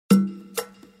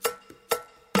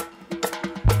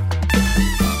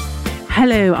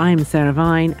Hello, I'm Sarah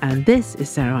Vine, and this is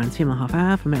Sarah Vine's Female Half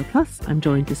Hour from Mail Plus. I'm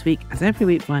joined this week, as every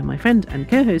week, by my friend and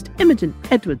co-host, Imogen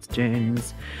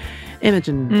Edwards-Jones.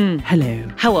 Imogen, hello.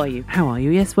 How are you? How are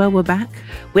you? Yes, well, we're back.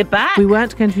 We're back. We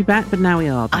weren't going to be back, but now we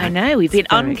are back. I know, we've been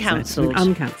uncancelled.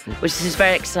 Uncancelled. Which is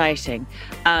very exciting.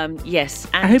 Yes.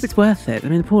 And I hope it's worth it. I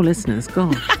mean, the poor listeners,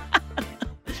 God.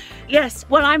 Yes,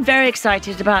 well, I'm very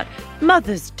excited about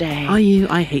Mother's Day. Are you?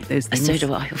 I hate those things. So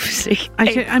do I, obviously.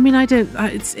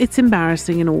 It's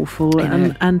embarrassing and awful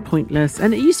and pointless.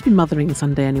 And it used to be Mothering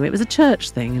Sunday anyway. It was a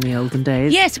church thing in the olden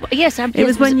days. Yes. It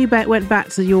was when you went back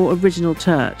to your original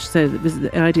church. So it was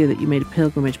the idea that you made a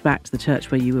pilgrimage back to the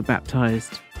church where you were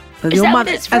baptised. Is that what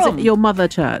it's from? Your mother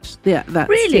church. Yeah, that's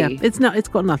really? Yeah, it's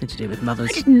got nothing to do with mothers.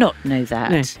 I did not know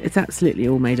that. No, it's absolutely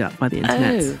all made up by the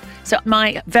internet. Oh. So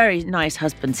my very nice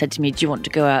husband said to me, do you want to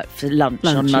go out for lunch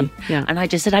on Monday? Yeah. And I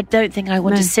just said, I don't think I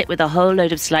want to sit with a whole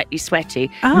load of slightly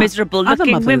sweaty,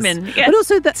 miserable-looking women. Yes. But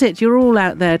also, that's it. You're all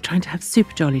out there trying to have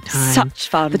super jolly time. Such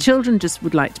fun. The children just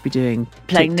would like to be doing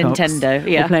playing TikToks Nintendo.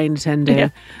 Yeah. Or playing Nintendo. Yeah.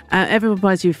 Everyone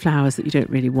buys you flowers that you don't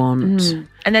really want.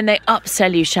 And then they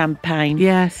upsell you champagne.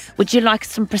 Yes. Would you like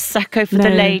some Prosecco for the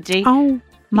lady? Oh,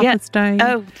 Mother's Day.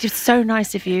 Oh, just so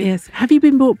nice of you. Yes. Have you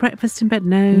been bought breakfast in bed?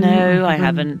 No, I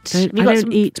haven't. I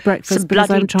don't eat breakfast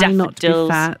because I'm trying not to be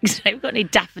fat. Have you got any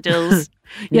daffodils?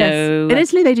 Yes. No. In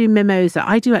Italy, they do mimosa.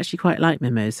 I do actually quite like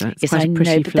mimosa. It's quite a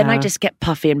pretty but flower. then I just get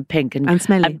puffy and pink and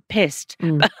smelly. and pissed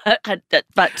at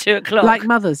about 2:00. Like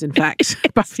mothers, in fact.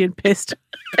 Buffy and pissed.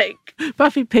 Pink.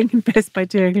 Buffy, pink and pissed by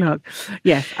 2:00.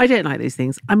 Yes, I don't like these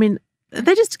things. I mean,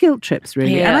 they're just guilt trips,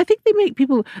 really. Yeah. And I think they make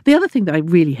people... The other thing that I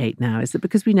really hate now is that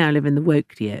because we now live in the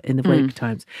woke year, in the woke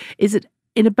times, is that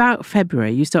in about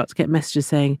February, you start to get messages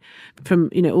saying from,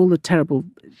 all the terrible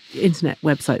internet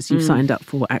websites you've signed up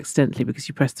for accidentally because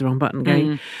you pressed the wrong button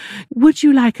going, would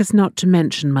you like us not to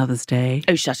mention Mother's Day?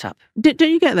 Oh, shut up. Don't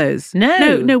you get those?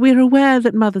 No. We're aware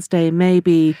that Mother's Day may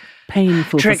be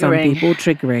painful for some people, or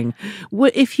triggering.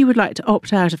 If you would like to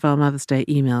opt out of our Mother's Day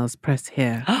emails, press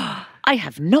here. I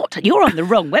have not. You're on the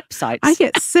wrong website. I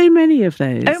get so many of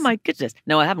those. Oh, my goodness.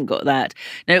 No, I haven't got that.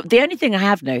 No, the only thing I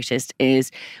have noticed is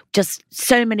just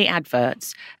so many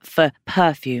adverts for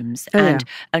perfumes and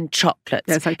chocolates.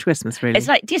 Yeah, it's like Christmas, really. It's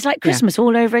like Christmas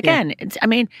all over again.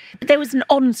 Yeah. There was an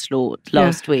onslaught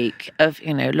last week of,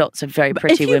 lots of very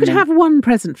pretty women. If you could have one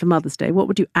present for Mother's Day, what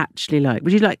would you actually like?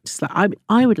 Would you like to...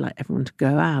 I would like everyone to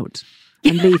go out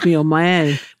and leave me on my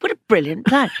own. What a brilliant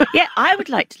plan. Yeah, I would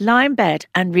like to lie in bed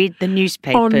and read the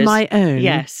newspapers. On my own?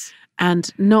 Yes. And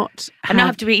not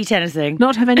have to eat anything.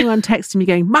 Not have anyone texting me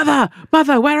going, Mother,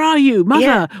 where are you?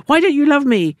 Mother, why don't you love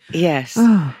me? Yes.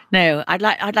 Oh. No, I'd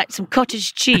like some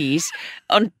cottage cheese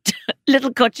on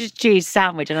little cottage cheese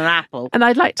sandwich and an apple. And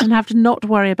I'd like to have to not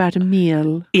worry about a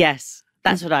meal. Yes.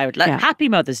 That's what I would like. Yeah. Happy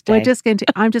Mother's Day. I'm just going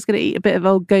to eat a bit of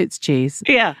old goat's cheese.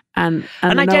 Yeah. And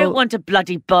I don't want a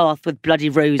bloody bath with bloody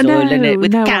rose oil in it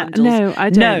with candles. No,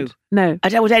 I don't. No. I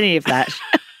don't want any of that.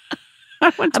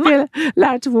 I want to be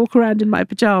allowed to walk around in my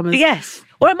pyjamas. Yes.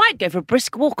 Or I might go for a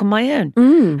brisk walk on my own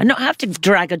and not have to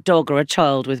drag a dog or a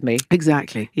child with me.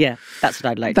 Exactly. Yeah, that's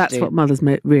what I'd like to do. That's what mothers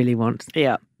really want.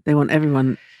 Yeah. They want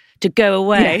everyone... to go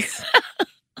away. Yes.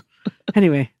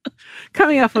 Anyway,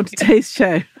 coming up on today's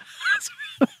show...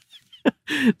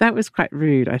 That was quite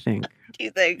rude, I think. Do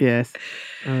you think? Yes.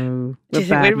 Oh, do you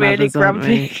think we're really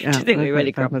grumpy? Do you think we're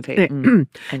really grumpy? Anyway.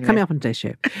 Coming up on today's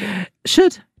show.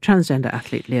 Should transgender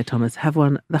athlete Leah Thomas have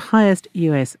won the highest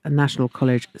US National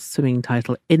College swimming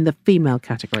title in the female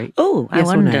category? Oh, I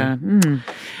wonder. No?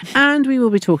 And we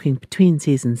will be talking between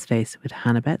seasons face with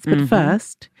Hannah Betts. But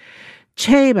first,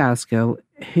 Che Bauskill,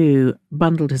 who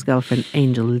bundled his girlfriend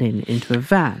Angel Lynn into a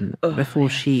van before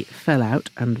she fell out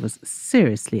and was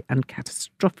seriously and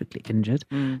catastrophically injured.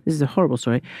 This is a horrible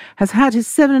story. Has had his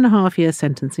 7.5-year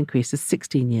sentence increased to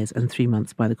 16 years and 3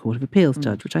 months by the Court of Appeals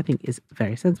judge, which I think is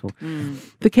very sensible.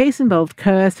 The case involved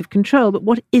coercive control, but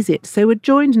what is it? So we're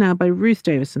joined now by Ruth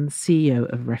Davison, the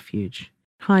CEO of Refuge.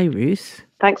 Hi, Ruth.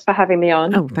 Thanks for having me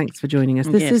on. Oh, thanks for joining us.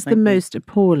 This is the most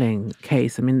appalling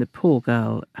case. I mean, the poor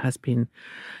girl has been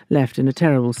left in a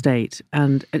terrible state,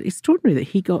 and it's extraordinary that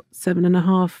he got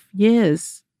 7.5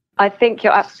 years. I think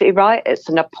you're absolutely right. It's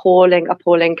an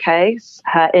appalling case.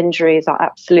 Her injuries are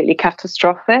absolutely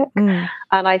catastrophic. And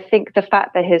I think the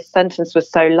fact that his sentence was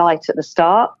so light at the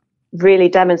start really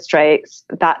demonstrates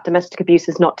that domestic abuse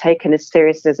is not taken as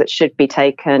seriously as it should be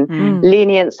taken.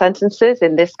 Lenient sentences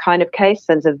in this kind of case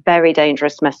sends a very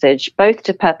dangerous message, both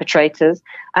to perpetrators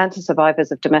and to survivors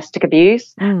of domestic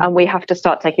abuse. And we have to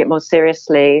start taking it more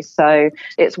seriously. So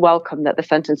it's welcome that the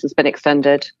sentence has been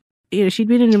extended. she'd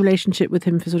been in a relationship with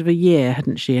him for sort of a year,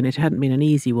 hadn't she? And it hadn't been an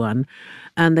easy one.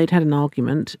 And they'd had an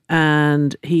argument,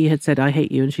 and he had said, "I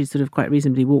hate you," and she sort of quite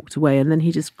reasonably walked away. And then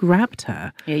he just grabbed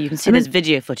her. Yeah, you can see there's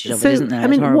video footage of it, isn't there?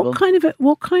 It's horrible.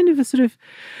 what kind of a sort of,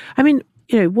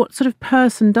 what sort of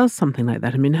person does something like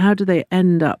that? I mean, how do they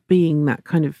end up being that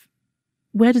kind of?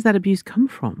 Where does that abuse come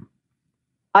from?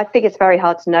 I think it's very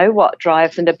hard to know what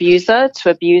drives an abuser to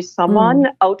abuse someone.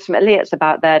 Ultimately, it's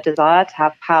about their desire to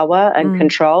have power and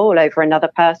control over another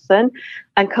person.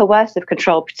 And coercive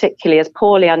control, particularly, is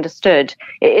poorly understood.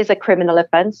 It is a criminal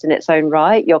offence in its own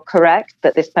right. You're correct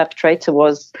that this perpetrator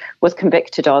was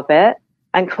convicted of it.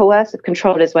 And coercive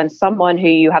control is when someone who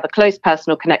you have a close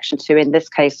personal connection to, in this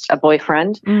case, a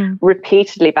boyfriend,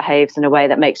 repeatedly behaves in a way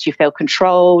that makes you feel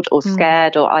controlled or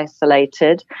scared or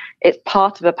isolated. It's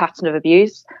part of a pattern of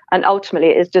abuse, and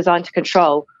ultimately it is designed to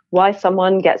control. Why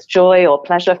someone gets joy or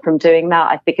pleasure from doing that,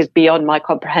 I think, is beyond my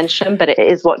comprehension, but it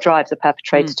is what drives a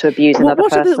perpetrator to abuse another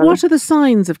person. What are the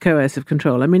signs of coercive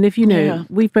control? I mean, if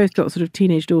we've both got sort of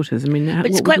teenage daughters. I mean, but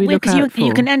it's quite weird because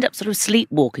you can end up sort of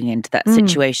sleepwalking into that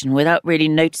situation without really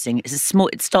noticing.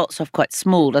 It starts off quite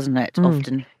small, doesn't it,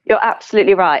 often? You're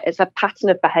absolutely right. It's a pattern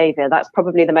of behaviour. That's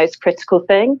probably the most critical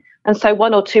thing. And so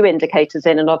one or two indicators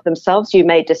in and of themselves you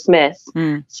may dismiss.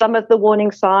 Some of the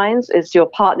warning signs is your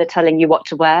partner telling you what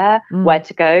to wear, where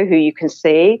to go, who you can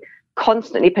see,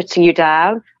 constantly putting you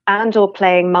down, and or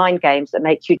playing mind games that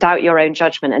make you doubt your own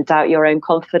judgment and doubt your own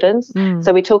confidence.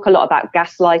 So we talk a lot about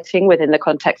gaslighting within the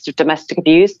context of domestic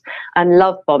abuse, and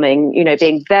love bombing,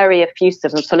 being very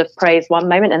effusive and full of praise one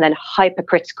moment and then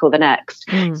hypercritical the next.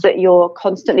 So that you're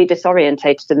constantly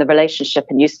disorientated in the relationship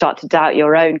and you start to doubt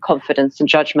your own confidence and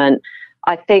judgment.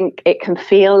 I think it can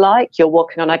feel like you're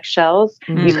walking on eggshells.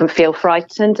 You can feel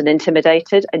frightened and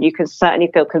intimidated, and you can certainly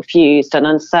feel confused and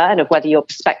uncertain of whether your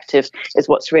perspective is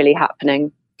what's really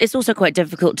happening. It's also quite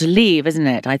difficult to leave, isn't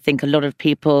it? I think a lot of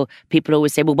people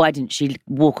always say, well, why didn't she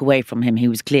walk away from him? He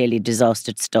was clearly a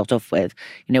disaster to start off with.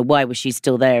 Why was she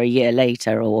still there a year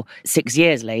later or 6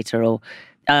 years later or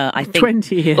I think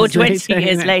 20 years or 20 later,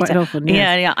 years later. Quite often,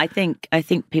 yes. Yeah. I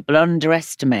think people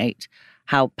underestimate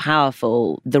how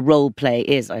powerful the role play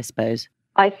is, I suppose.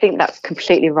 I think that's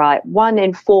completely right. 1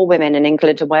 in 4 women in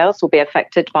England and Wales will be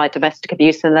affected by domestic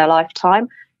abuse in their lifetime.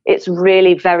 It's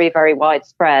really very, very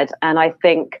widespread. And I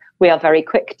think we are very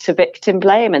quick to victim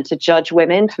blame and to judge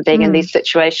women for being in these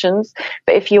situations.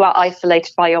 But if you are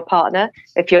isolated by your partner,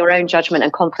 if your own judgment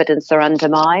and confidence are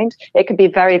undermined, it can be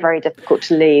very, very difficult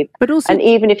to leave. And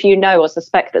even if you know or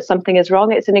suspect that something is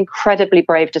wrong, it's an incredibly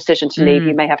brave decision to leave.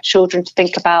 You may have children to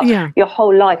think about. Your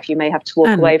whole life you may have to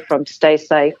walk away from to stay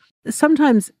safe.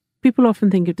 Sometimes people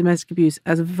often think of domestic abuse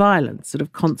as violence, sort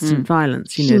of constant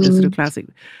violence, the sort of classic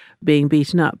being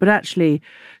beaten up. But actually,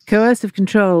 coercive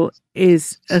control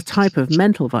is a type of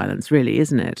mental violence, really,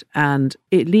 isn't it? And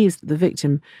it leaves the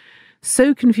victim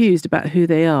so confused about who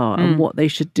they are and what they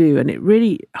should do. And it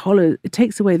really it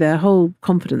takes away their whole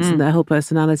confidence and their whole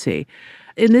personality.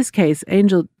 In this case,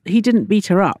 Angel, he didn't beat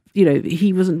her up.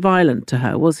 He wasn't violent to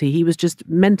her, was he? He was just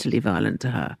mentally violent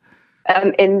to her.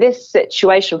 In this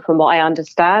situation, from what I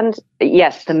understand,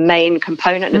 yes, the main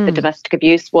component of the domestic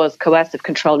abuse was coercive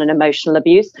control and emotional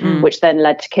abuse, which then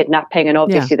led to kidnapping and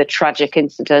obviously the tragic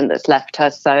incident that's left her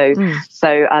so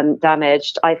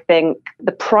damaged. I think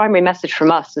the primary message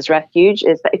from us as Refuge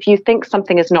is that if you think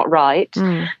something is not right,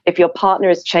 if your partner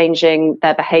is changing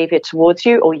their behaviour towards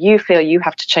you, or you feel you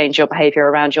have to change your behaviour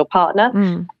around your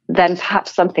partner, then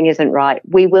perhaps something isn't right.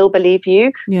 We will believe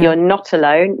you. You're not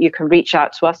alone. You can reach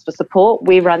out to us for support.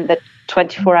 We run the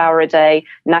 24-hour-a-day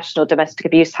National Domestic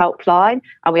Abuse Helpline,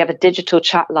 and we have a digital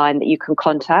chat line that you can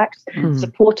contact.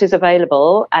 Support is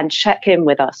available, and check in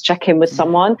with us, check in with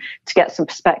someone to get some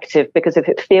perspective, because if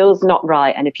it feels not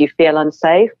right and if you feel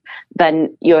unsafe,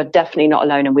 then you're definitely not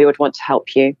alone, and we would want to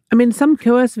help you. I mean, some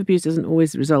coercive abuse doesn't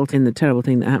always result in the terrible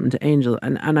thing that happened to Angel,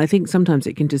 and I think sometimes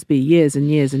it can just be years and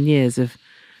years and years of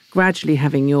gradually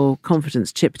having your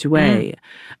confidence chipped away.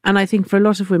 And I think for a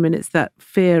lot of women, it's that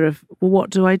fear of, well, what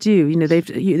do I do?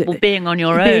 Being on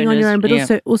your own. Being on your own,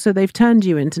 but also they've turned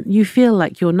you into, you feel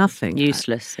like you're nothing.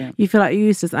 Useless, yeah. You feel like you're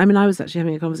useless. I mean, I was actually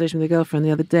having a conversation with a girlfriend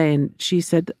the other day, and she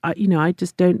said, I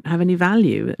just don't have any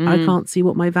value. I can't see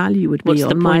what my value would be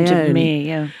on my own. What's the point of me?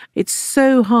 Yeah. It's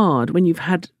so hard when you've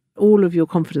had all of your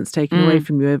confidence taken away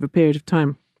from you over a period of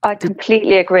time. I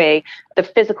completely agree. The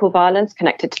physical violence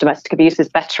connected to domestic abuse is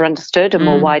better understood and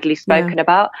more widely spoken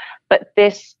about. But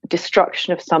this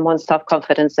destruction of someone's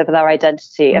self-confidence, of their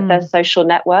identity, of their social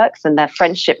networks and their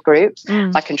friendship groups,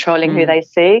 by controlling who they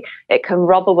see, it can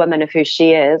rob a woman of who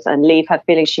she is and leave her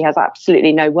feeling she has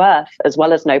absolutely no worth, as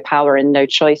well as no power and no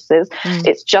choices.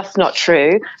 It's just not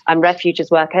true. And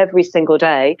Refuge's work every single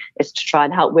day is to try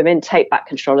and help women take back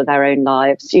control of their own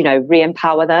lives,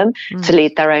 re-empower them to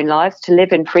lead their own lives, to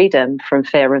live in freedom from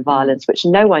fear and violence, which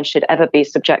no one should ever be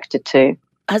subjected to.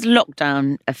 Has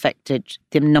lockdown affected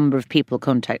the number of people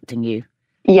contacting you?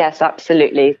 Yes,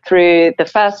 absolutely. Through the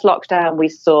first lockdown, we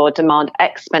saw demand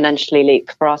exponentially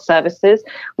leap for our services.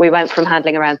 We went from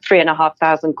handling around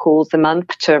 3,500 calls a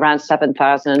month to around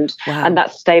 7,000. Wow. And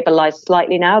that's stabilised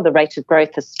slightly now. The rate of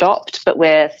growth has stopped, but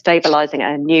we're stabilising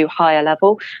at a new higher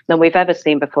level than we've ever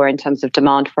seen before in terms of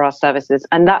demand for our services.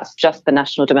 And that's just the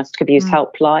National Domestic Abuse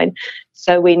Helpline.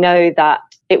 So we know that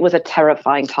it was a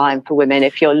terrifying time for women.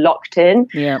 If you're locked in,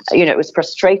 it was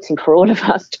frustrating for all of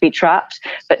us to be trapped,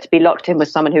 but to be locked in with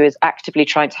someone who is actively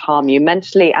trying to harm you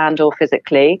mentally and or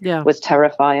physically was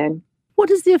terrifying. What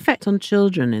is the effect on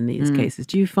children in these cases?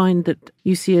 Do you find that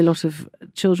you see a lot of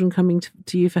children coming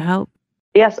to you for help?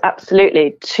 Yes,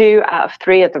 absolutely. 2 out of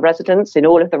 3 of the residents in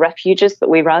all of the refuges that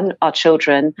we run are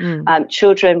children.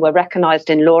 Children were recognised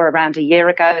in law around a year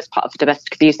ago as part of the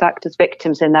Domestic Abuse Act as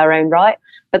victims in their own right.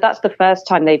 But that's the first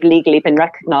time they've legally been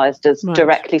recognised as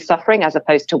directly suffering, as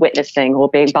opposed to witnessing or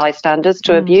being bystanders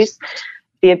to abuse.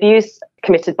 The abuse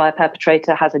committed by a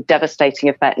perpetrator has a devastating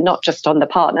effect, not just on the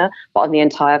partner, but on the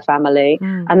entire family.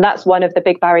 And that's one of the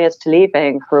big barriers to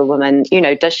leaving for a woman.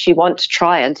 Does she want to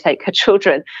try and take her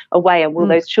children away? And will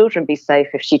those children be safe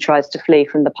if she tries to flee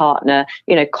from the partner?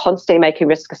 Constantly making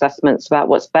risk assessments about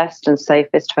what's best and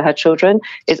safest for her children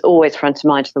is always front of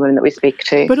mind to the women that we speak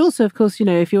to. But also, of course,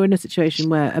 if you're in a situation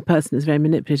where a person is very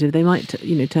manipulative, they might,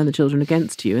 turn the children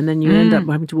against you, and then you end up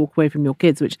having to walk away from your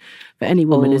kids, which for any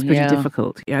woman is pretty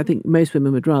difficult. I think most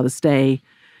women would rather stay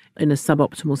in a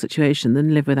suboptimal situation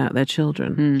than live without their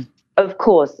children. Of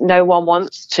course, no one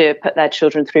wants to put their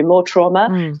children through more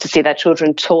trauma, to see their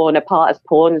children torn apart as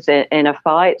pawns in a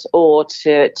fight, or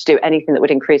to do anything that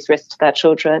would increase risk to their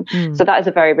children. So that is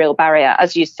a very real barrier.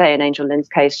 As you say, in Angel Lynn's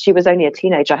case, she was only a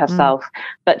teenager herself,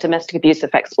 but domestic abuse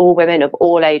affects all women of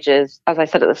all ages. As I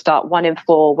said at the start, 1 in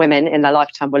 4 women in their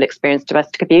lifetime will experience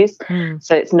domestic abuse.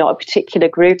 So it's not a particular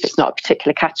group, it's not a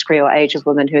particular category or age of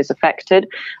woman who is affected.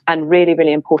 And really,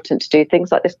 really important to do things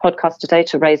like this podcast today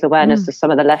to raise awareness of some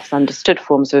of the less understood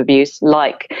forms of abuse,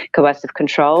 like coercive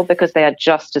control, because they are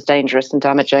just as dangerous and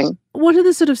damaging. What are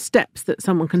the sort of steps that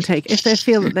someone can take if they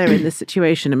feel that they're in this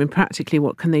situation? I mean, practically,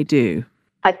 what can they do?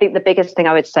 I think the biggest thing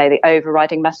I would say, the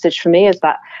overriding message for me, is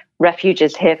that Refuge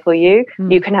is here for you.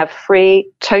 You can have free,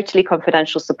 totally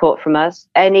confidential support from us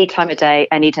any time of day,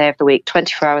 any day of the week,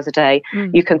 24 hours a day.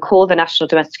 You can call the National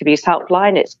Domestic Abuse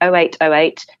Helpline. It's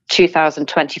 0808 2000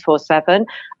 24/7,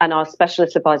 and our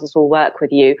specialist advisors will work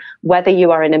with you, whether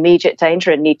you are in immediate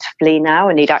danger and need to flee now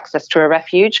and need access to a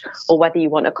refuge, or whether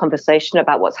you want a conversation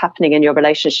about what's happening in your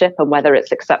relationship and whether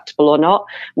it's acceptable or not.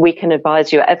 We can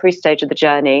advise you at every stage of the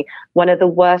journey. One of the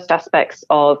worst aspects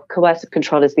of coercive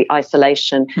control is the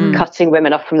isolation. Cutting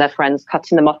women off from their friends,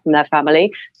 cutting them off from their family,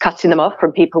 cutting them off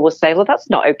from people will say, well, that's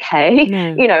not okay,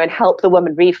 and help the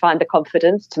woman re-find the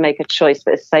confidence to make a choice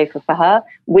that is safer for her.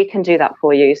 We can do that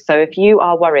for you. So if you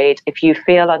are worried, if you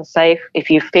feel unsafe, if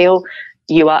you feel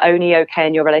you are only okay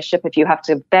in your relationship, if you have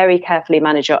to very carefully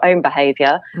manage your own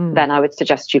behaviour, then I would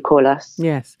suggest you call us.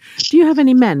 Yes. Do you have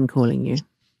any men calling you?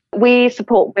 We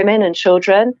support women and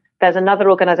children. There's another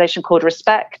organisation called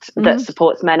Respect that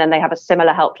supports men, and they have a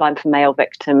similar helpline for male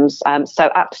victims.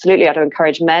 So absolutely, I'd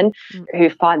encourage men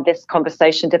who find this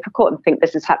conversation difficult and think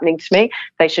this is happening to me,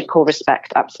 they should call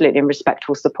Respect, absolutely, and Respect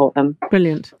will support them.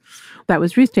 Brilliant. That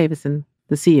was Ruth Davidson,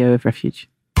 the CEO of Refuge.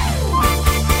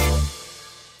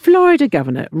 Florida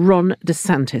Governor Ron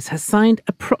DeSantis has signed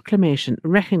a proclamation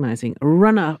recognising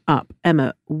runner-up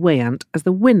Emma Weyant as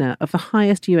the winner of the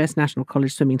highest US National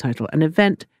College swimming title, an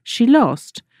event she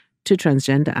lost to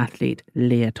transgender athlete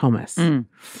Leah Thomas.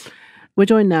 We're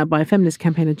joined now by feminist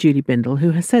campaigner Julie Bindel,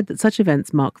 who has said that such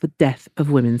events mark the death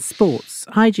of women's sports.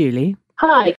 Hi, Julie.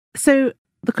 Hi. So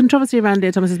the controversy around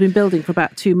Leah Thomas has been building for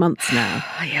about 2 months now.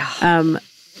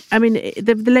 I mean,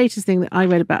 the latest thing that I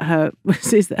read about her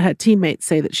is that her teammates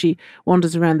say that she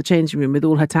wanders around the changing room with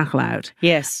all her tackle out.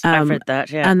 Yes, I've read that,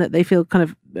 yeah. And that they feel kind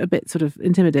of a bit sort of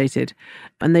intimidated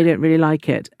and they don't really like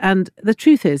it. And the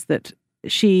truth is that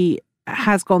she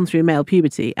has gone through male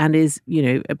puberty and is,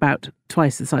 about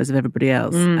twice the size of everybody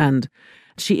else. And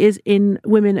she is in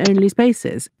women-only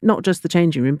spaces, not just the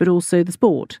changing room, but also the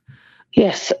sport.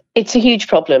 Yes, it's a huge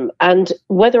problem. And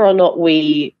whether or not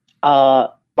we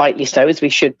are rightly so, as we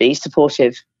should be,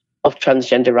 supportive of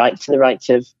transgender rights and the rights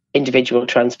of individual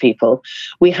trans people,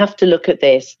 we have to look at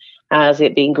this as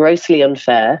it being grossly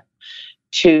unfair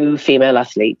to female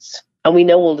athletes. And we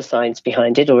know all the science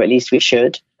behind it, or at least we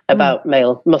should, about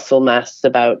male muscle mass,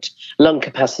 about lung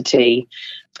capacity,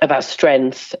 about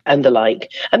strength and the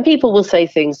like. And people will say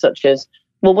things such as,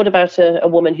 well, what about a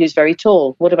woman who's very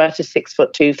tall? What about a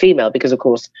 6'2" female? Because, of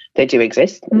course, they do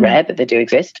exist, rare, but they do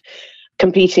exist,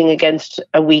 competing against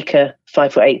a weaker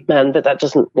 5'8" man. But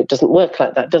it doesn't work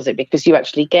like that, does it? Because you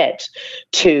actually get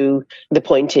to the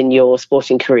point in your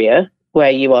sporting career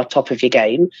where you are top of your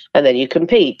game, and then you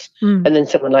compete. And then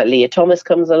someone like Leah Thomas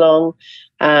comes along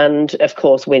and, of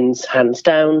course, wins hands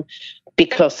down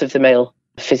because of the male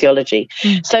physiology.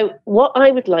 So what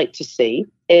I would like to see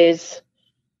is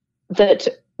that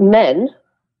men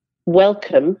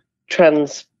welcome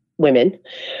trans women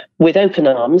with open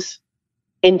arms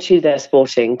into their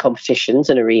sporting competitions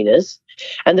and arenas,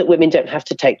 and that women don't have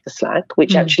to take the slack,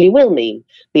 which actually will mean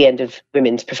the end of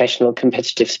women's professional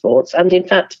competitive sports and, in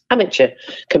fact, amateur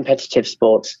competitive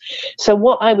sports. So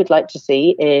what I would like to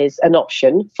see is an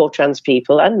option for trans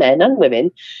people and men and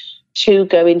women to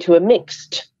go into a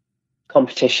mixed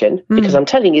competition, because I'm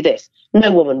telling you this,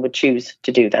 no woman would choose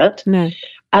to do that. No.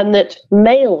 And that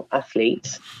male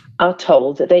athletes are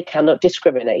told that they cannot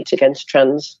discriminate against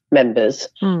trans members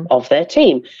of their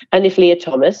team. And if Leah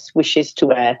Thomas wishes to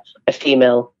wear a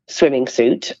female swimming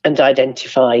suit and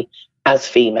identify as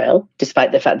female,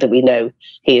 despite the fact that we know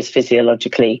he is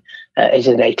physiologically is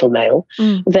a natal male,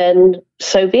 then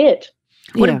so be it.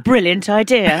 What a brilliant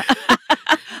idea.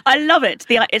 I love it.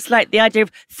 It's like the idea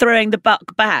of throwing the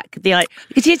buck back.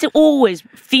 Because it's always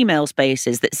female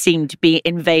spaces that seem to be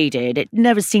invaded. It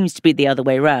never seems to be the other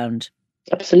way around.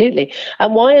 Absolutely.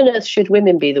 And why on earth should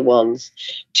women be the ones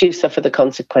to suffer the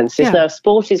consequences? Now,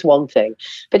 sport is one thing,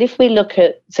 but if we look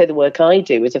at, say, the work I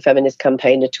do as a feminist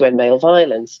campaigner to end male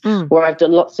violence, where I've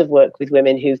done lots of work with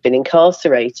women who've been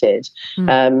incarcerated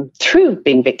through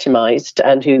being victimised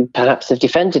and who perhaps have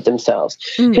defended themselves,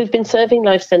 who've been serving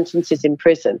life sentences in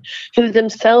prison, who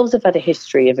themselves have had a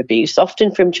history of abuse,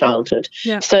 often from childhood,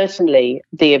 certainly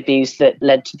the abuse that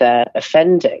led to their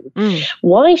offending.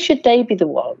 Why should they be the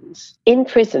ones in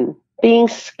prison being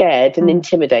scared and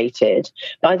intimidated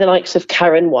by the likes of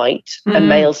Karen White, a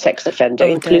male sex offender,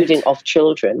 including of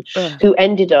children, who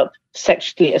ended up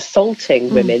sexually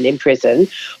assaulting women in prison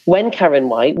when Karen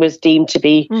White was deemed to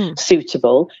be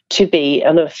suitable to be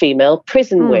on a female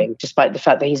prison wing, despite the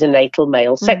fact that he's a natal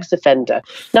male sex offender.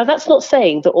 Now, that's not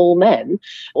saying that all men,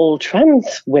 all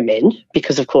trans women,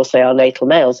 because of course they are natal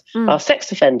males, are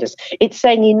sex offenders. It's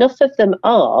saying enough of them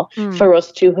are for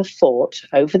us to have fought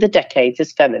over the decades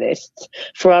as feminists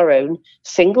for our own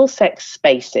single-sex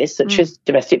spaces, such as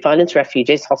domestic violence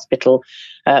refuges, hospital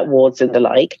wards and the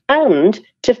like, and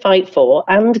to fight for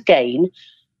and gain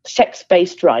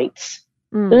sex-based rights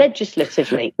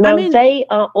legislatively. Now, they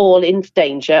are all in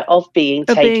danger of being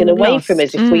taken away from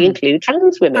us if we include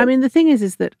trans women. I mean, the thing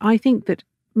is that I think that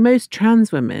most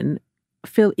trans women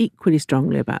feel equally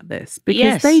strongly about this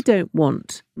because they don't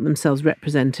want themselves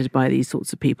represented by these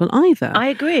sorts of people either. I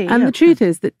agree. And the truth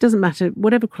is that it doesn't matter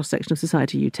whatever cross-section of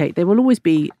society you take, there will always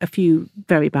be a few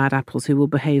very bad apples who will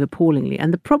behave appallingly.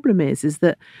 And the problem is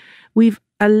that we've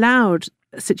allowed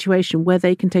a situation where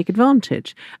they can take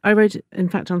advantage. I wrote, in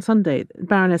fact, on Sunday,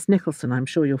 Baroness Nicholson, I'm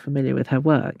sure you're familiar with her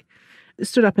work,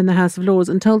 stood up in the House of Lords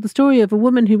and told the story of a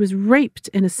woman who was raped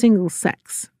in a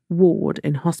single-sex ward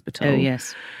in hospital. Oh,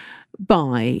 yes.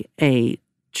 By a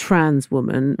trans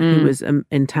woman who was an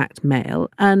intact male.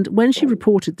 And when she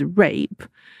reported the rape,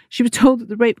 she was told that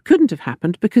the rape couldn't have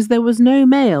happened because there was no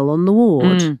male on the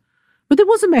ward. But there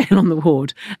was a male on the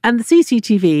ward, and the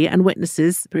CCTV and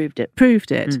witnesses proved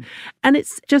it. And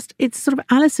it's sort of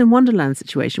Alice in Wonderland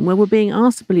situation where we're being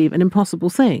asked to believe an impossible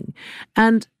thing.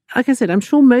 And like I said, I'm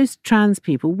sure most trans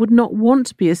people would not want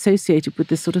to be associated with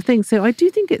this sort of thing. So I do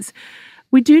think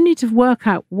we do need to work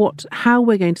out how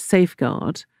we're going to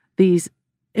safeguard these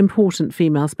important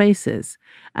female spaces.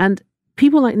 And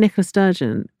people like Nicola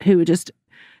Sturgeon, who are just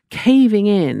caving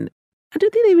in, I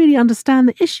don't think they really understand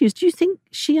the issues. Do you think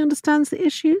she understands the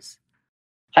issues?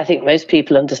 I think most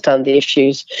people understand the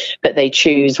issues, but they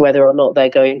choose whether or not they're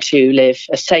going to live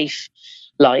a safe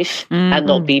life and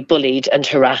not be bullied and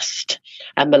harassed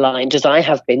and maligned, as I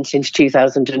have been since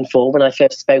 2004 when I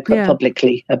first spoke up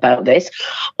publicly about this,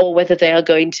 or whether they are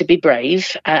going to be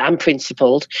brave and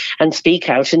principled and speak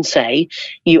out and say,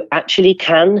 you actually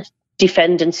can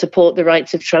defend and support the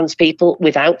rights of trans people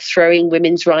without throwing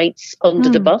women's rights under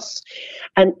the bus.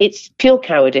 And it's pure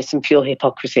cowardice and pure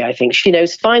hypocrisy, I think. She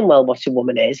knows fine well what a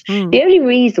woman is. The only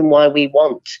reason why we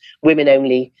want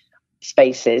women-only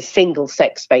spaces,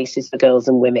 single-sex spaces for girls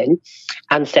and women,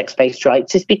 and sex-based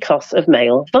rights is because of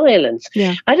male violence.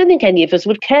 Yeah. I don't think any of us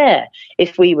would care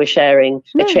if we were sharing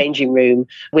a changing room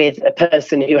with a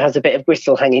person who has a bit of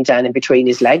gristle hanging down in between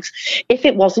his legs, if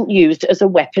it wasn't used as a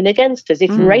weapon against us,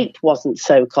 if rape wasn't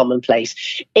so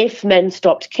commonplace, if men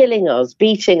stopped killing us,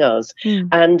 beating us,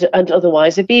 and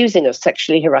otherwise abusing us,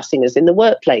 sexually harassing us in the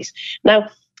workplace. Now,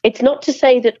 it's not to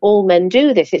say that all men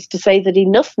do this. It's to say that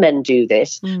enough men do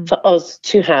this for us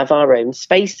to have our own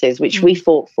spaces, which we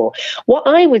fought for. What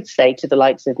I would say to the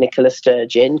likes of Nicola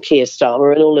Sturgeon, Keir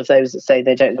Starmer, and all of those that say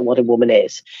they don't know what a woman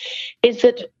is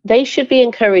that they should be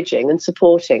encouraging and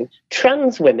supporting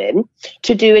trans women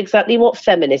to do exactly what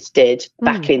feminists did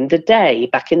back in the day,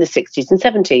 back in the 60s and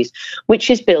 70s,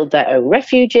 which is build their own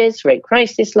refuges, rape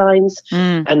crisis lines,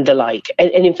 and the like.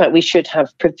 And in fact, we should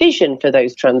have provision for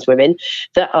those trans women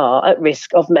that are at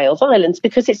risk of male violence,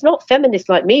 because it's not feminists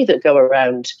like me that go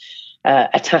around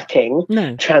attacking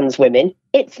trans women.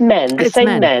 It's men, the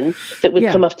same men that would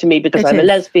come after me because I'm a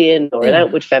lesbian or an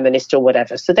outward feminist or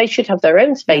whatever. So they should have their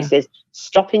own spaces,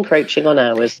 stop encroaching on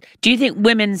ours. Do you think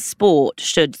women's sport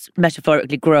should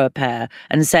metaphorically grow a pair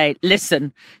and say,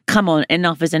 listen, come on,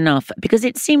 enough is enough? Because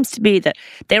it seems to be that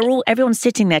everyone's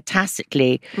sitting there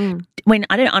tacitly. I mean,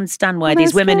 I don't understand why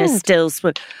these women are still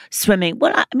swimming.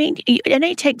 Well, I mean, it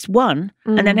only takes one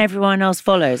and then everyone else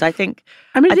follows. I think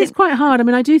it's quite hard. I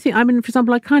mean, I do think, for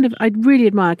example, I really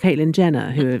admire Caitlyn Jenner,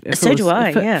 who,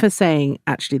 for saying,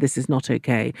 actually, this is not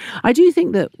okay. I do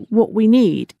think that what we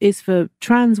need is for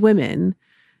trans women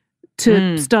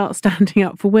to start standing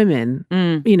up for women,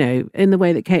 you know, in the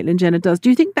way that Caitlyn Jenner does. Do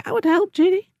you think that would help,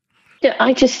 Julie? Yeah,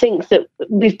 I just think that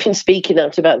we've been speaking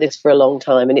out about this for a long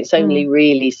time, and it's only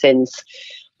really since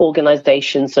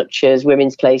organisations such as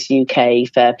Women's Place UK,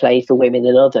 Fair Play for Women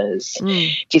and others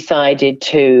decided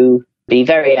to be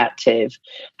very active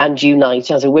and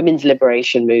unite as a women's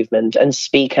liberation movement and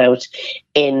speak out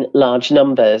in large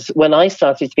numbers. When I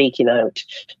started speaking out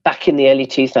back in the early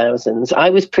 2000s,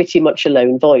 I was pretty much a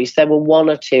lone voice. There were one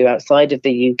or two outside of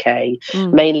the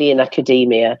UK, mainly in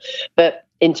academia. But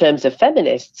in terms of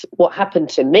feminists, what happened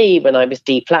to me when I was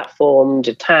deplatformed,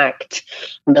 attacked,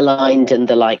 maligned and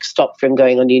the like, stopped from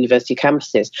going on university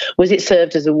campuses, was it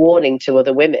served as a warning to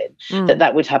other women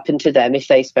that would happen to them if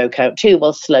they spoke out too.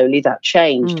 Well, slowly that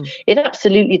changed. It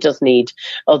absolutely does need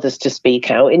others to speak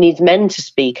out. It needs men to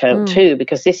speak out too,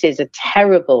 because this is a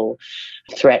terrible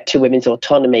threat to women's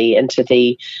autonomy and to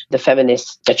the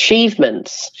feminist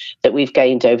achievements that we've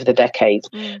gained over the decades.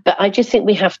 But I just think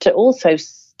we have to also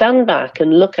stand back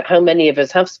and look at how many of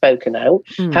us have spoken out,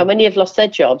 how many have lost their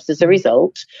jobs as a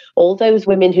result, all those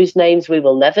women whose names we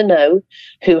will never know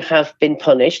who have been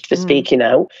punished for speaking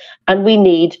out. And we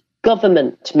need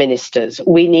government ministers.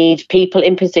 We need people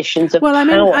in positions of power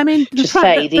to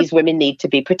say these women need to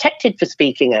be protected for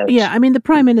speaking out. Yeah, I mean, the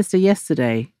Prime Minister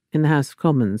yesterday in the House of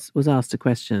Commons was asked a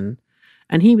question,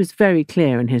 and he was very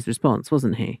clear in his response,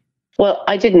 wasn't he? Well,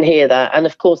 I didn't hear that. And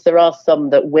of course, there are some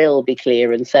that will be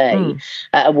clear and say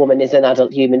a woman is an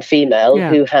adult human female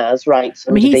who has rights.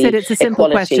 I mean, he said it's a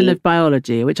simple question of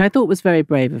biology, which I thought was very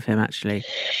brave of him, actually.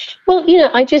 Well, you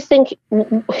know, I just think,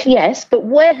 yes, but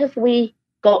where have we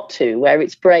got to where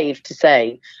it's brave to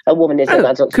say a woman is an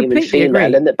adult human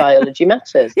female and that biology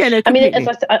matters? I mean, as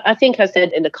I think I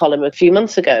said in a column a few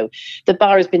months ago, the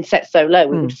bar has been set so low it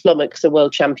would flummox a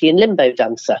world champion limbo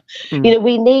dancer. You know,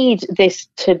 we need this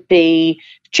to be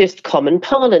just common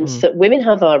parlance, that women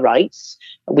have our rights.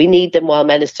 We need them while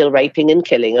men are still raping and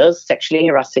killing us, sexually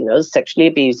harassing us, sexually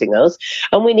abusing us.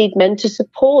 And we need men to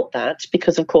support that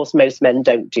because, of course, most men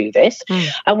don't do this.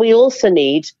 And we also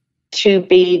need to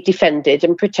be defended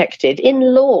and protected in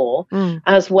law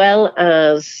as well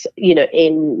as, you know,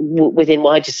 within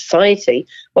wider society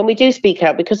when we do speak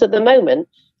out, because at the moment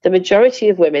the majority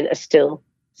of women are still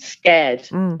scared,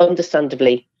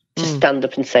 understandably, to stand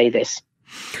up and say this.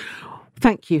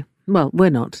 Thank you. Well, we're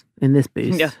not in this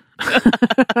booth. Yeah.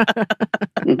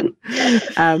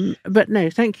 But no,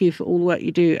 thank you for all the work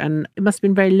you do. And it must have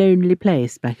been a very lonely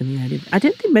place back in the early. I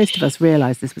don't think most of us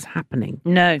realised this was happening.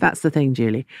 No. That's the thing,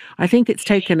 Julie. I think it's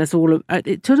taken us all,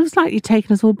 it's sort of slightly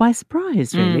taken us all by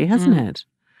surprise, really, hasn't it?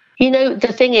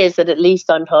 The thing is that at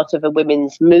least I'm part of a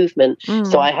women's movement,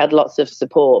 so I had lots of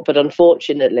support. But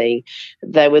unfortunately,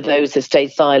 there were those that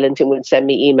stayed silent and would send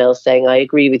me emails saying, I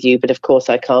agree with you, but of course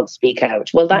I can't speak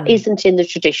out. Well, that isn't in the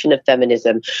tradition of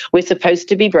feminism. We're supposed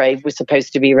to be brave. We're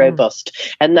supposed to be robust.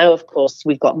 And now, of course,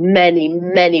 we've got many,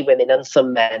 many women and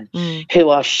some men who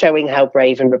are showing how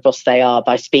brave and robust they are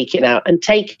by speaking out and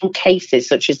taking cases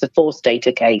such as the Force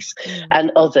Data case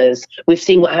and others. We've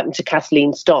seen what happened to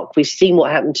Kathleen Stock. We've seen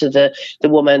what happened to the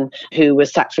woman who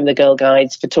was sacked from the Girl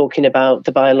Guides for talking about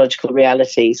the biological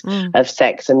realities of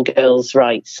sex and girls'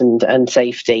 rights and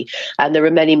safety. And there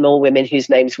are many more women whose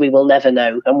names we will never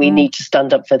know, and we need to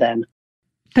stand up for them.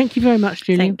 Thank you very much,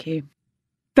 Julie. Thank you.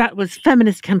 That was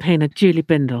feminist campaigner Julie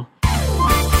Bindel.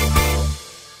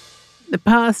 The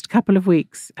past couple of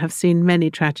weeks have seen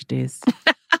many tragedies.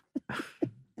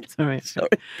 Sorry.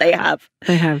 They have.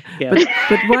 They have. Yeah.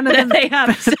 But one of them... They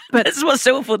have. But That's what's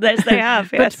awful. They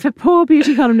have, But for poor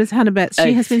beauty columnist Hannah Betts,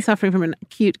 she has been suffering from an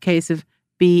acute case of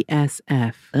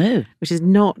BSF, which is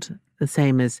not the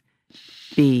same as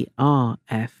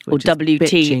BRF, which or is WTF.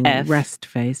 bitching rest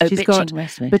face. She's got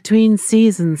rest face. between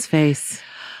seasons face.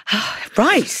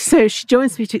 Right. So she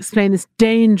joins me to explain this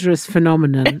dangerous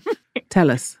phenomenon. Tell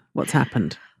us what's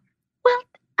happened.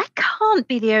 I can't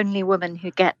be the only woman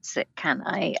who gets it, can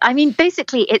I? I mean,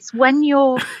 basically, it's when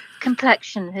your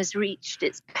complexion has reached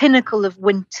its pinnacle of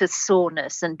winter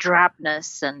soreness and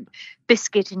drabness and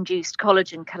biscuit-induced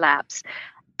collagen collapse.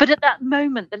 But at that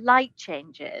moment, the light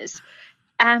changes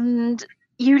and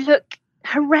you look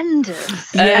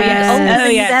horrendous.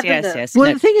 Yes.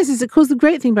 Well, the thing is of course, the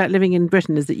great thing about living in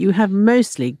Britain is that you have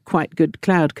mostly quite good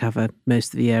cloud cover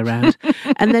most of the year round.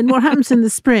 And then what happens in the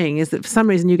spring is that for some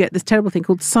reason you get this terrible thing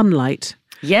called sunlight.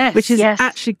 Yes. Which is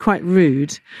actually quite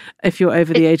rude if you're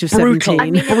over the age of brutal. 17.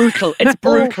 I mean, it's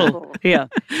brutal. Yeah.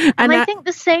 And I think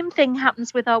the same thing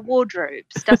happens with our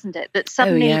wardrobes, doesn't it? That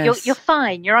suddenly you're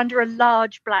fine. You're under a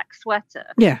large black sweater.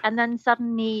 Yeah. And then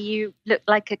suddenly you look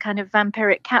like a kind of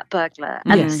vampiric cat burglar.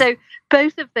 And so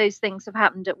both of those things have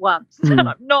happened at once. And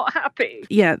I'm not happy.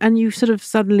 Yeah. And you sort of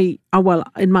suddenly,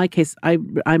 in my case,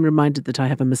 I'm reminded that I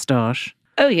have a moustache.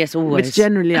 Oh, yes, always. Which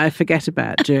generally I forget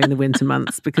about during the winter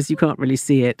months because you can't really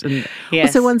see it. And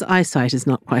also one's eyesight is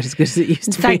not quite as good as it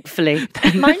used to Thankfully.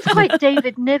 be. Mine's quite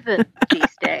David Niven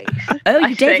these days.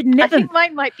 Oh, David Niven. I think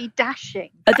mine might be dashing.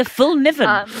 Oh, the full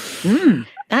Niven.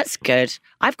 That's good.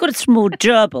 I've got a small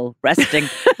gerbil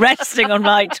resting on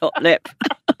my top lip.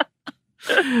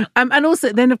 And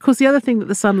also, then, of course, the other thing that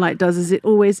the sunlight does is it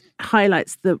always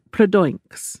highlights the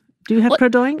prodoinks. Do you have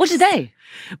prodoinks? What are they?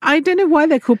 I don't know why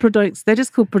they're called prodoinks. They're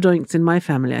just called prodoinks in my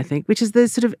family, I think, which is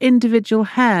those sort of individual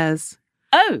hairs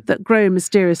that grow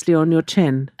mysteriously on your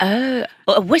chin. Oh,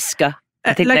 a whisker.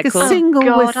 I think like they're a called.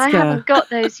 single whisker. I haven't got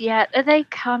those yet. Are they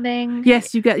coming?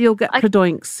 Yes, you'll get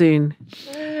prodoinks soon.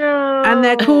 No. And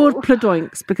they're called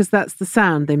prodoinks because that's the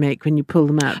sound they make when you pull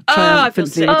them out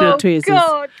triumphantly with your tweezers.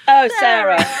 God. Oh,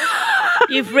 Sarah.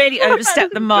 You've really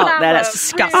overstepped the mark there. That's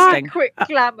disgusting. Quick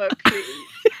glamour, please.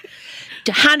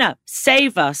 Hannah,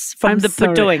 save us from the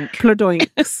prodoink.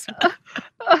 Prodoinks.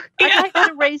 I'd like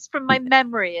to erase from my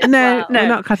memory as No, well. we're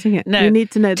not cutting it. No. You need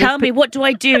to know. Tell me, what do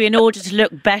I do in order to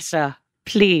look better?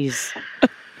 Please.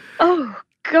 Oh,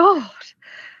 God.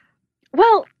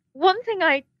 Well, one thing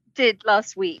I did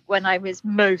last week when I was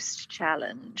most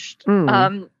challenged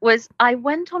was I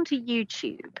went onto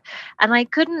YouTube and I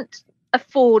couldn't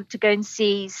afford to go and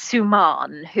see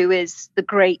Suman, who is the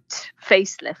great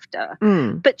facelifter.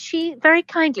 But she very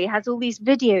kindly has all these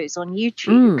videos on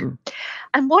YouTube.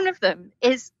 And one of them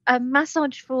is a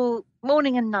massage for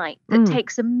morning and night that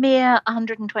takes a mere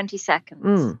 120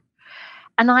 seconds.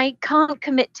 And I can't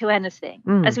commit to anything.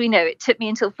 As we know, it took me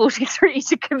until 43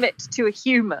 to commit to a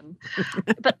human.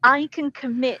 But I can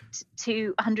commit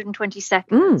to 120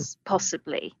 seconds,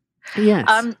 possibly.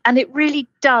 Yes. And it really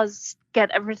does get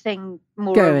everything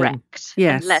more erect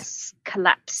and less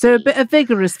collapsy. So a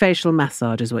vigorous facial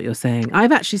massage is what you're saying.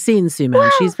 I've actually seen Suman.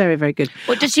 Well, she's very, very good.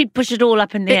 Well, does she push it all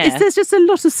up in the air? There's just a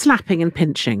lot of slapping and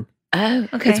pinching. Oh,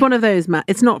 okay. It's one of those, Matt.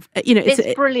 It's not,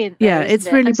 it's brilliant. Though,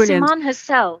 it's really brilliant. Suman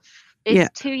herself is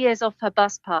 2 years off her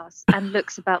bus pass and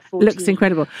looks about 14. Looks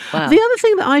incredible. Wow. The other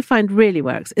thing that I find really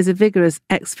works is a vigorous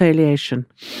exfoliation.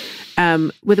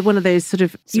 With one of those sort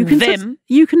of you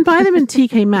can buy them in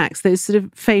TK Maxx, those sort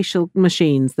of facial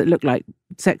machines that look like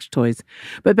sex toys,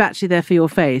 but actually they're for your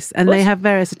face, and they have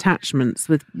various attachments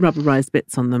with rubberized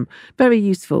bits on them. Very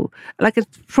useful, like a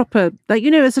proper,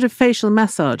 a sort of facial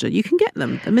massager. You can get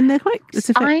them. I mean, they're quite.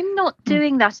 I'm not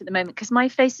doing that at the moment because my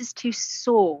face is too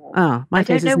sore. My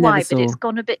face is never sore. I don't know why, but it's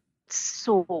gone a bit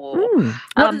sore. In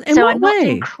So what I'm not way?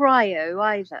 doing cryo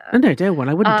either. Oh, no, don't. Well,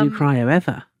 I wouldn't do cryo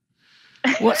ever.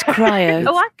 What's cryo?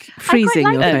 Oh, Freezing I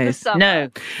quite your like it in the face. summer. No.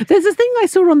 There's a thing I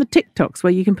saw on the TikToks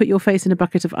where you can put your face in a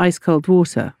bucket of ice cold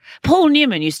water. Paul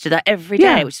Newman used to do that every day,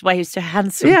 Yeah. which is why he was so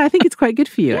handsome. Yeah, I think it's quite good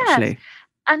for you, Yes. actually.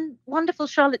 And wonderful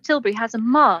Charlotte Tilbury has a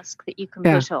mask that you can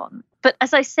Yeah. put on. But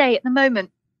as I say, at the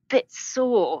moment, bit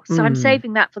sore. So I'm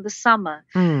saving that for the summer.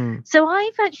 So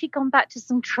I've actually gone back to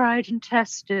some tried and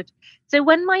tested. So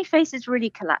when my face is really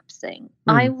collapsing,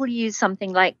 I will use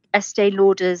something like Estee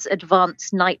Lauder's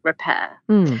Advanced Night Repair,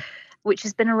 which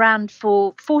has been around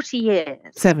for 40 years.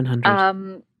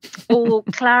 700. Or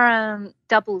Clarins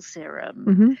Double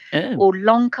Serum, or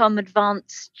Lancôme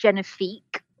Advanced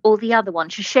Genifique, or the other one,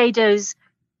 Shiseido's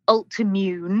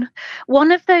Ultimune.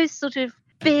 One of those sort of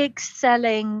big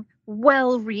selling,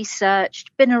 well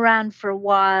researched, been around for a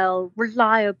while,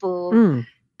 reliable,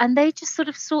 and they just sort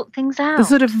of sort things out. The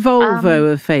sort of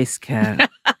Volvo of face care.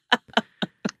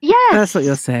 Yes. That's what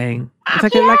you're saying.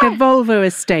 It's like a Volvo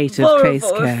estate of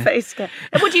face care. Face care.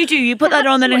 And what do? You put that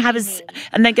on then and have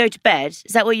and then go to bed?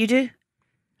 Is that what you do?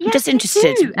 Yes, I'm just I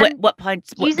interested. do. And What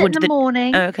pints? use it in the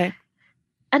morning. Oh, okay.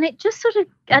 And it just sort of,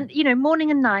 and morning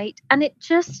and night, and it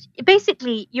just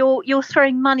basically you're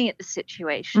throwing money at the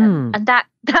situation, and that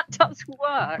does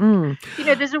work.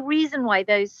 There's a reason why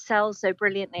those sell so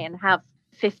brilliantly and have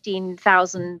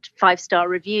 15,000 5-star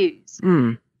reviews.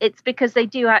 It's because they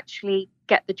do actually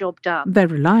get the job done. They're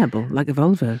reliable, like a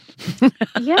Volvo.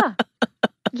 Yeah.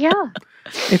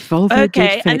 If Volvo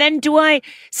Okay, did and then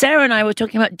Sarah and I were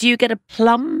talking about, do you get a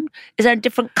plum? Is there a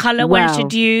different colour one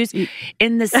should use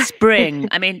in the spring?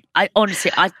 I mean,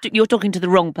 you're talking to the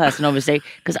wrong person, obviously,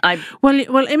 because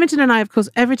Well, Imogen and I, of course,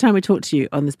 every time we talk to you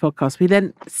on this podcast, we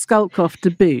then skulk off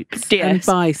to Boots and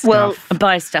buy stuff.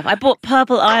 Buy stuff. I bought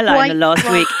purple eyeliner last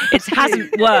week. It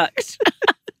hasn't worked.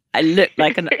 I look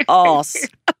like an arse.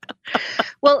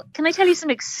 Well, can I tell you some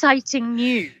exciting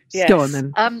news? Yes. Go on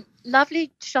then.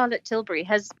 Lovely Charlotte Tilbury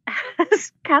has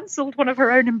cancelled one of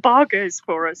her own embargoes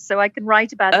for us, so I can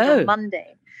write about it on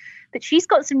Monday. But she's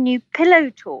got some new pillow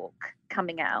talk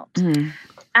coming out,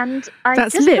 and I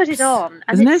That's just lips, put it on,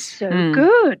 and isn't it's it? so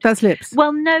good. That's lips.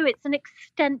 Well, no, it's an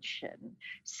extension.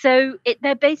 So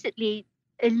they're basically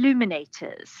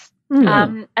illuminators.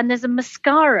 And there's a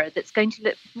mascara that's going to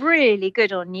look really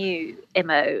good on you,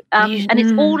 Imo. And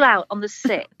it's all out on the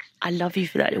 6th. I love you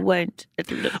for that. It won't.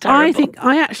 It'll look terrible.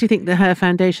 I actually think that her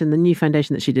foundation, the new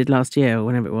foundation that she did last year or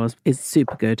whenever it was, is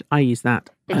super good. I use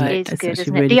that. It is good,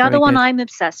 isn't it? Really, the other very one good. I'm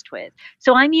obsessed with.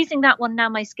 So I'm using that one now.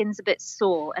 My skin's a bit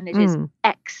sore, and it is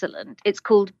excellent. It's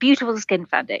called Beautiful Skin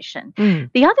Foundation.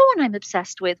 The other one I'm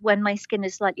obsessed with when my skin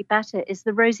is slightly better is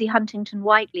the Rosie Huntington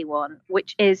Whiteley one,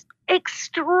 which is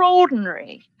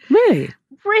extraordinary. Really?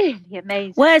 Really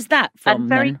amazing. Where's that from? And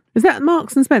very then? Is that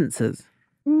Marks and Spencer's?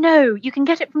 No, you can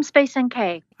get it from Space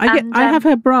NK. I have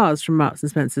her bras from Marks and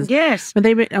Spencer's. Yes. But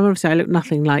obviously I look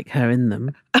nothing like her in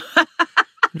them.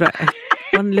 But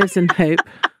one lives in hope.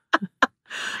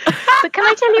 But can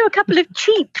I tell you a couple of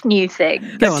cheap new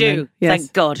things? Go on, then. Yes.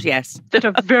 Thank God, yes. That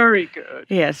are very good.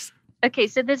 Yes. Okay,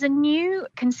 so there's a new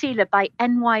concealer by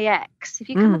NYX. Have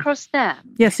you come across them?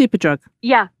 Yeah, Superdrug.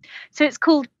 Yeah. So it's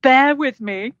called Bear With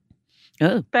Me.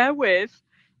 Oh. Bear With.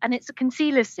 And it's a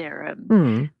concealer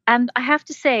serum. And I have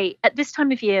to say, at this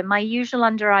time of year, my usual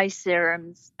under-eye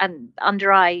serums and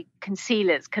under-eye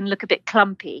concealers can look a bit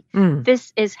clumpy.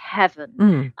 This is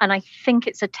heaven. And I think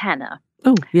it's a tenner.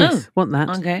 Oh, yes. Want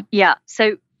that. Okay. Yeah.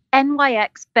 So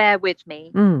NYX Bear With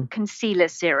Me concealer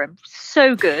serum.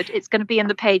 So good. It's going to be on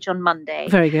the page on Monday.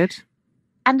 Very good.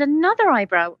 And another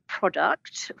eyebrow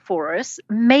product for us,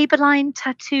 Maybelline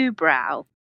Tattoo Brow.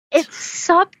 Its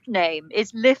sub-name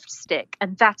is Lift Stick,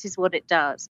 and that is what it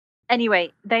does.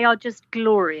 Anyway, they are just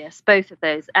glorious, both of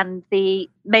those. And the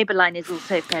Maybelline is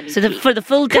also fairly cheap. For the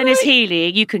full Dennis Healy,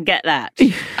 you can get that.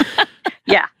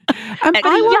 Yeah. I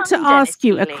want to young ask Dennis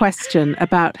you a Healy. question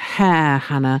about hair,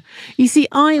 Hannah. You see,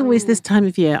 this time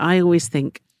of year, I always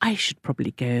think I should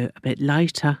probably go a bit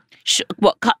lighter.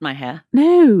 What, cut my hair?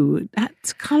 No,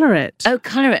 that's colour it. Oh,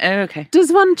 colour it. Oh, okay.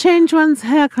 Does one change one's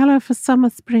hair colour for summer,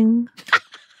 spring?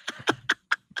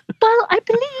 Well, I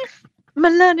believe my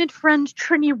learned friend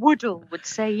Trini Woodall would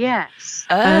say yes.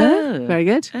 Oh. Very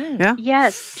good. Oh. Yeah.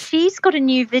 Yes, she's got a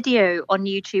new video on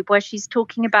YouTube where she's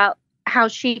talking about how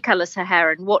she colours her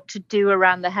hair and what to do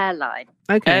around the hairline.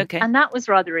 Okay. Okay. And that was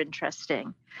rather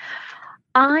interesting.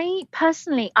 I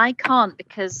personally can't,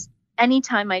 because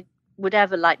anytime I would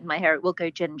ever lighten my hair, it will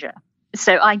go ginger.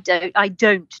 So I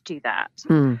don't do that.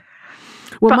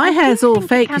 Well, But my I do hair's all think it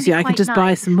fake, can you see. be I can quite just buy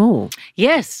nice. some more.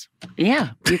 Yes.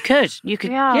 Yeah, you could. You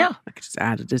could. Yeah. Yeah. I could just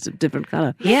add a different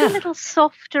colour. Maybe Yeah. a little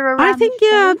softer around. I think, the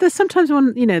yeah, face. there's sometimes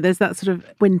one, there's that sort of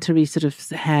wintry sort of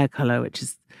hair colour, which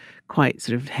is quite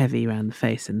sort of heavy around the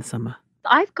face in the summer.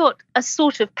 I've got a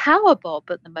sort of power bob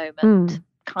at the moment,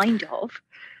 kind of.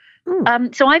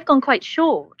 So I've gone quite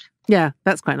short. Yeah,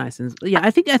 that's quite nice. And yeah,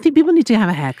 I think people need to have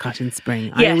a haircut in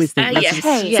spring. I Yes, always think that's yes,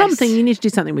 sort of yes. something. You need to do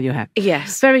something with your hair.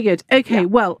 Yes. Very good. Okay,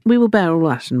 well, we will bear all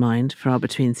that in mind for our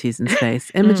between seasons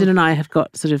face. Imogen and I have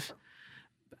got sort of,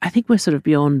 I think we're sort of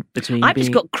beyond between. I've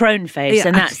just got crone face, Yeah.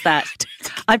 and that's that.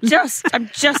 I've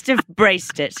just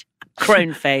embraced it.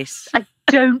 Crone face. I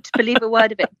don't believe a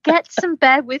word of it. Get some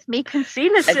Bear With Me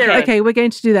concealer serum. Okay, we're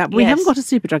going to do that. We Yes. haven't got a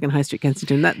Superdrug in High Street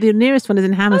Kensington. The nearest one is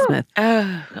in Hammersmith.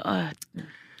 Yeah,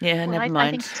 Well, never I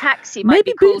mind. think taxi might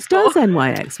Maybe be called Boots does for.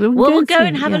 NYX. We'll go see.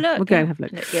 and have a look. We'll go and have a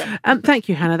look. Yeah. Thank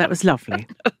you, Hannah. That was lovely,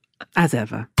 as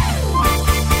ever.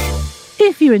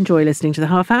 If you enjoy listening to The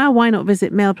Half Hour, why not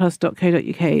visit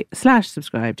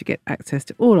mailplus.co.uk/subscribe to get access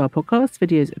to all our podcasts,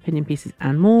 videos, opinion pieces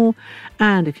and more.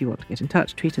 And if you want to get in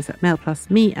touch, tweet us at mailplus,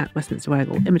 me at Westminster Wag,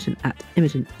 or Imogen at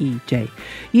Imogen EJ.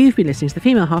 You've been listening to The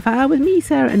Female Half Hour with me,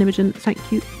 Sarah and Imogen.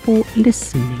 Thank you for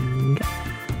listening.